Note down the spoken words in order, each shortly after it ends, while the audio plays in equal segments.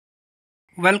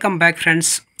Welcome back,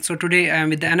 friends. So today I am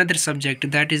with another subject,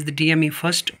 that is the DME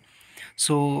first.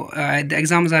 So the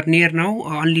exams are near now,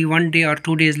 only 1 day or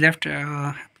 2 days left,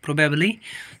 probably.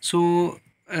 So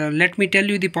let me tell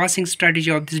you the passing strategy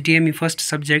of this DME first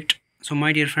subject. So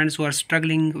my dear friends who are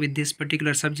struggling with this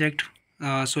particular subject,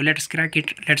 so let's crack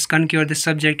it. Let's conquer this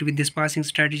subject with this passing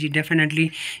strategy.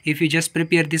 Definitely, if you just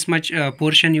prepare this much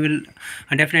portion, you will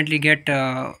definitely get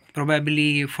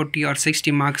probably 40 or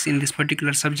 60 marks in this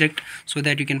particular subject, so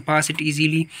that you can pass it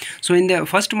easily. So in the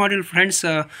first module, friends,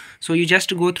 so you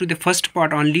just go through the first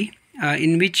part only,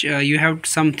 in which you have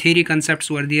some theory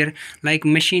concepts over there, like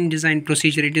machine design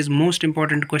procedure. It is most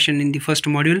important question in the first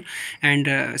module,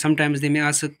 and sometimes they may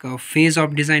ask phase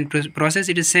of design process.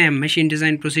 It is same, machine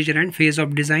design procedure and phase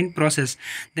of design process.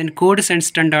 Then codes and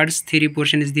standards theory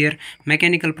portion is there,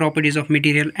 mechanical properties of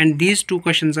material, and these two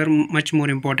questions are much more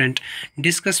important.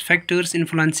 Discuss factors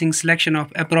influencing selection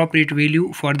of appropriate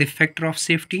value for the factor of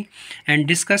safety, and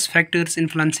discuss factors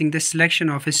influencing the selection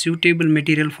of a suitable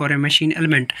material for a machine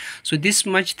element. So this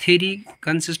much theory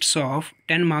consists of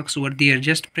 10 marks over there.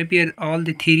 Just prepare all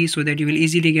the theory so that you will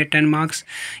easily get 10 marks.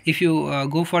 If you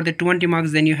go for the 20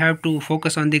 marks, then you have to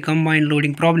focus on the combined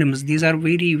loading problems. These are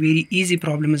very easy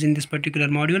problems in this particular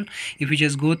module. If you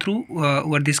just go through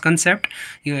over this concept,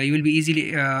 you will be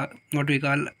easily what we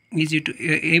call easy to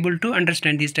able to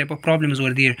understand these type of problems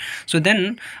over there. So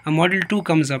then model 2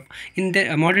 comes up. In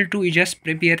the model 2, you just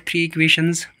prepare 3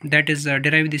 equations, that is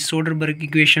derive the Soderberg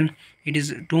equation. It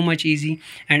is too much easy,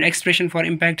 and expression for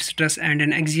impact stress and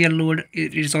an axial load.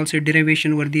 It is also a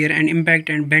derivation over there, and impact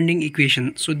and bending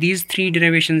equation. So these 3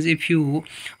 derivations, if you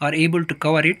are able to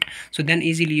cover it, so then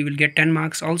easily you will get 10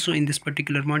 marks also in this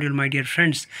particular module, my dear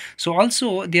friends. So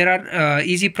also there are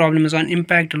easy problems on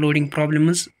impact loading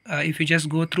problems. If you just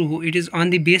go through, it is on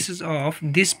the basis of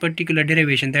this particular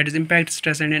derivation, that is impact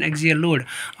stress and an axial load.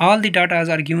 All the data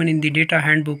are given in the data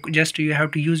handbook. Just you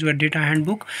have to use your data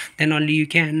handbook, then only you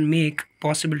can make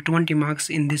possible 20 marks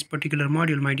in this particular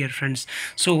module, my dear friends.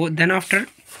 So then after,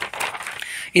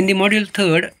 in the module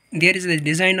 3rd, there is the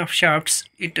design of shafts.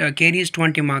 It carries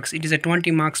 20 marks. It is a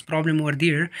 20 marks problem over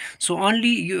there. So only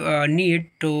you need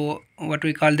to what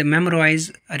we call the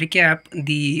memorize, recap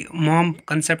the MOM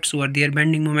concepts over there,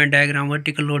 bending moment diagram,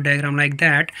 vertical load diagram, like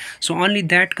that. So only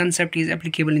that concept is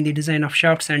applicable in the design of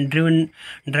shafts and driven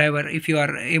driver. If you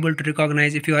are able to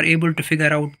recognize, if you are able to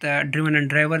figure out the driven and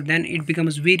driver, then it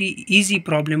becomes very easy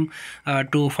problem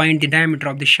to find the diameter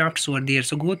of the shafts over there.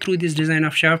 So go through this design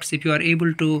of shafts. If you are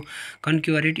able to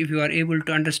conquer it, if you are able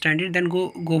to understand it, then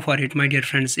go for it, my dear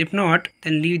friends. If not,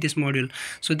 then leave this module.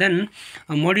 So then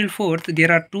module 4th,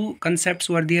 there are 2 concepts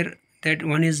over there, that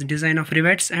one is design of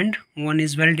rivets and one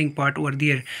is welding part over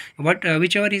there. But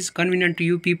whichever is convenient to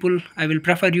you people, I will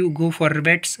prefer you go for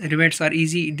rivets. Rivets are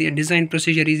easy, the design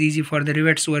procedure is easy for the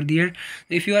rivets over there.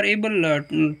 If you are able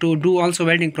to do also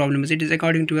welding problems, it is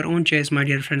according to your own choice, my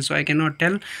dear friends. So I cannot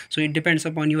tell, so it depends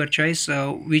upon your choice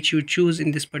which you choose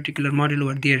in this particular module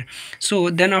over there. So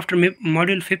then after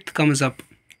module 5th comes up.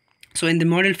 So in the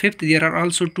model 5th, there are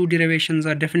also 2 derivations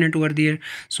are definite over there.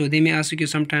 So they may ask you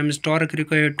sometimes torque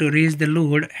required to raise the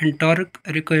load and torque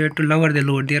required to lower the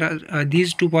load. There are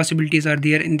these 2 possibilities are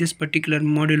there in this particular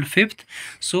model 5th.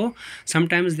 So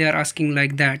sometimes they are asking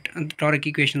like that, torque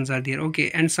equations are there.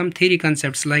 Okay, and some theory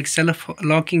concepts like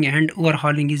self-locking and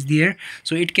overhauling is there.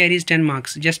 So it carries 10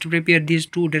 marks. Just prepare these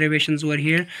 2 derivations over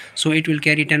here, so it will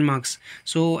carry 10 marks.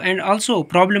 So and also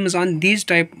problems on these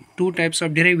 2 types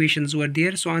of derivations over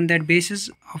there. So on that basis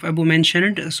of above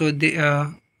mentioned, so they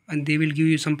will give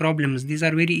you some problems. These are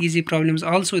very easy problems.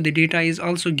 Also the data is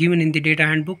also given in the data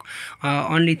handbook.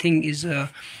 Only thing is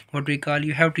what we call,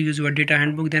 you have to use your data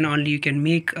handbook, then only you can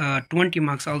make 20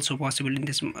 marks also possible in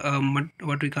this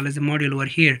what we call as the module over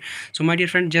here. So my dear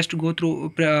friend, just go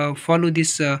through follow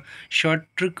this short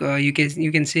trick, you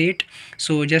can say it.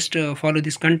 So just follow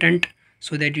this content,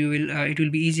 so that you will it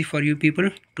will be easy for you people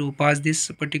to pass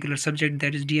this particular subject,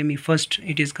 that is DME first.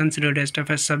 It is considered as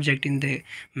toughest subject in the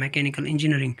mechanical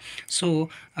engineering. So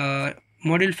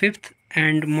module 5th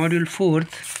and module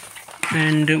 4th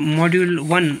and module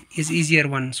 1 is easier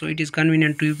one, so it is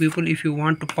convenient to you people. If you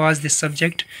want to pass this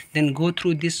subject, then go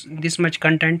through this much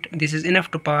content. This is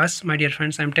enough to pass, my dear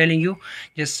friends. I'm telling you,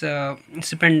 just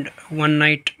spend one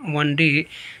night, 1 day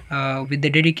with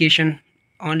the dedication.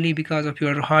 Only because of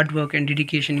your hard work and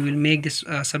dedication, you will make this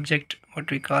subject,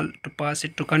 what we call, to pass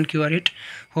it, to conquer it.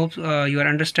 Hope you are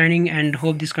understanding, and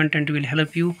hope this content will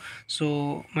help you.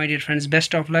 So my dear friends,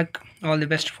 best of luck, all the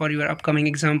best for your upcoming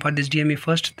exam for this DME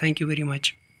first. Thank you very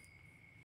much.